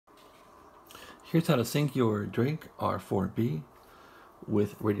Here's how to sync your Drake R4B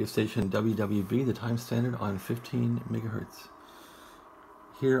with radio station WWV, the time standard on 15 megahertz.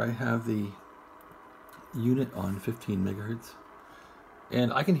 Here I have the unit on 15 megahertz,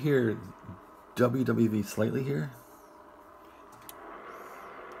 and I can hear WWV slightly here.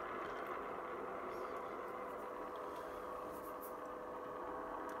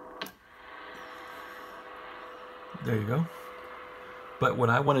 There you go. But what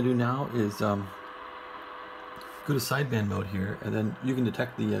I want to do now is go to sideband mode here, and then you can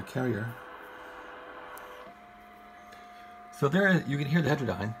detect the carrier. So there you can hear the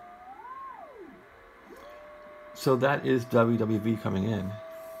heterodyne. So that is WWV coming in.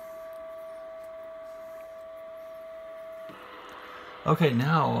 Okay,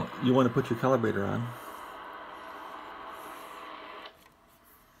 now you want to put your calibrator on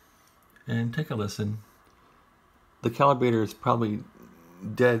and take a listen. The calibrator is probably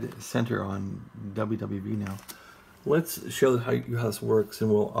dead center on WWV now. Let's show how this works,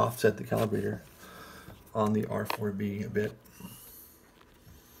 and we'll offset the calibrator on the R4B a bit.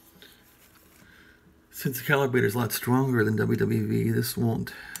 Since the calibrator is a lot stronger than WWV, this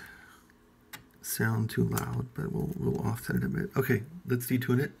won't sound too loud, but we'll offset it a bit. Okay, let's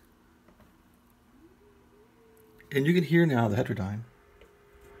detune it. And you can hear now the heterodyne.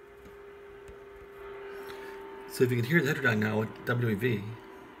 So if you can hear the heterodyne now with WWV,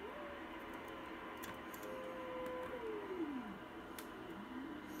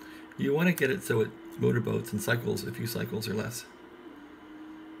 you want to get it so it motorboats and cycles a few cycles or less.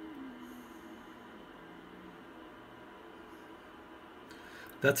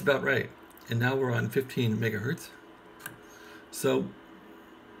 That's about right. And now we're on 15 megahertz. So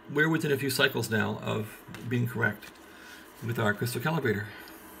we're within a few cycles now of being correct with our crystal calibrator.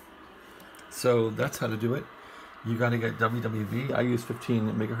 So that's how to do it. You got to get WWV. I use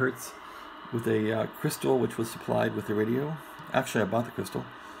 15 megahertz with a crystal which was supplied with the radio. Actually, I bought the crystal.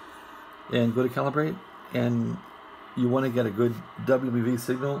 And go to calibrate, and you want to get a good WWV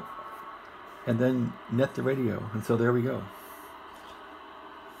signal and then net the radio. And so there we go.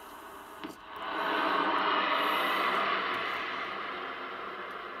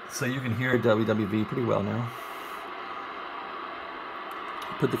 So you can hear WWV pretty well now.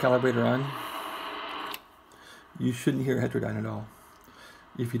 Put the calibrator on. You shouldn't hear heterodyne at all.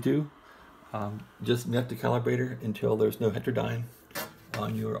 If you do, just net the calibrator until there's no heterodyne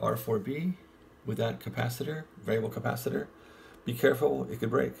on your R4B with that capacitor, variable capacitor. Be careful, it could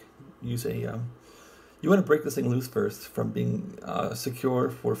break. Use a, you want to break this thing loose first from being secure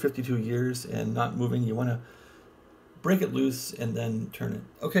for 52 years and not moving. You want to break it loose and then turn it.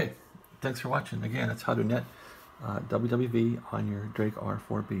 Okay, thanks for watching. Again, that's how to net WWV on your Drake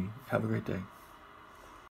R4B. Have a great day.